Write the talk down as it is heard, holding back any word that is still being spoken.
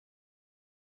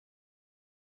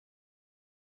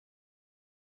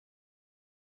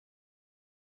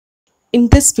In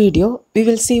this video, we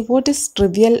will see what is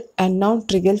trivial and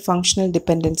non-trivial functional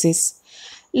dependencies.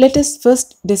 Let us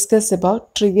first discuss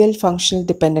about trivial functional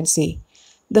dependency.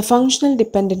 The functional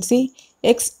dependency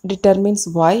x determines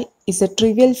y is a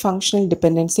trivial functional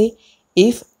dependency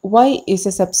if y is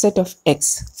a subset of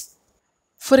x.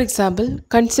 For example,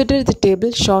 consider the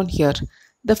table shown here.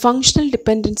 The functional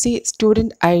dependency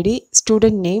student ID,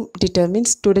 student name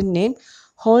determines student name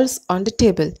holds on the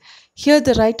table. Here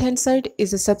the right hand side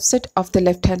is a subset of the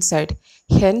left hand side.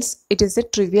 Hence, it is a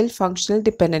trivial functional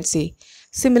dependency.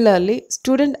 Similarly,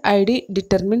 student ID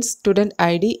determines student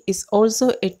ID is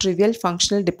also a trivial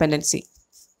functional dependency.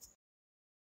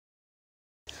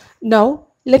 Now,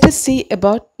 let us see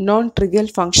about non-trivial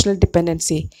functional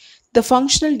dependency. The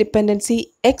functional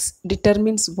dependency x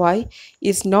determines y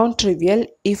is non-trivial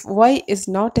if y is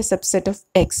not a subset of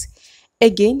x.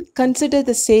 Again, consider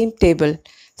the same table.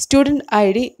 Student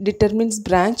ID determines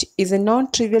branch is a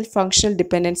non-trivial functional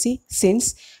dependency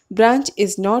since branch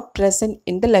is not present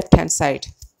in the left-hand side.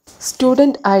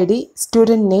 Student ID,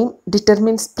 student name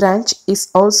determines branch is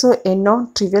also a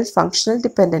non-trivial functional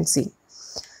dependency.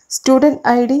 Student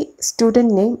ID,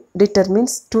 student name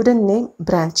determines student name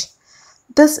branch.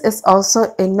 This is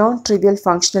also a non-trivial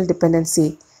functional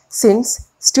dependency since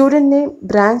student name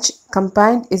branch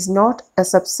combined is not a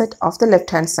subset of the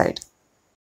left-hand side.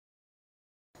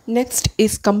 Next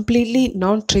is completely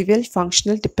non-trivial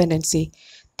functional dependency.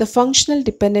 The functional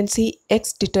dependency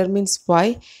x determines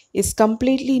y is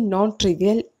completely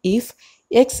non-trivial if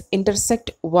x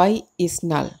intersect y is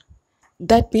null.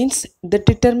 That means the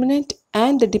determinant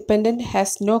and the dependent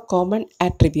has no common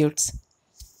attributes.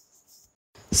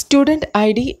 Student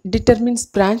ID determines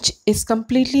branch is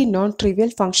completely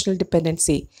non-trivial functional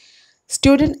dependency.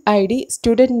 Student ID,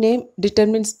 student name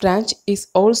determines branch is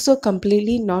also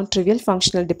completely non-trivial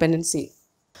functional dependency.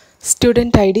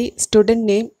 Student ID, student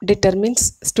name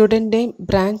determines student name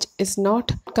branch is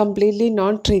not completely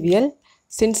non-trivial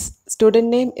since student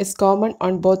name is common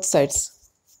on both sides.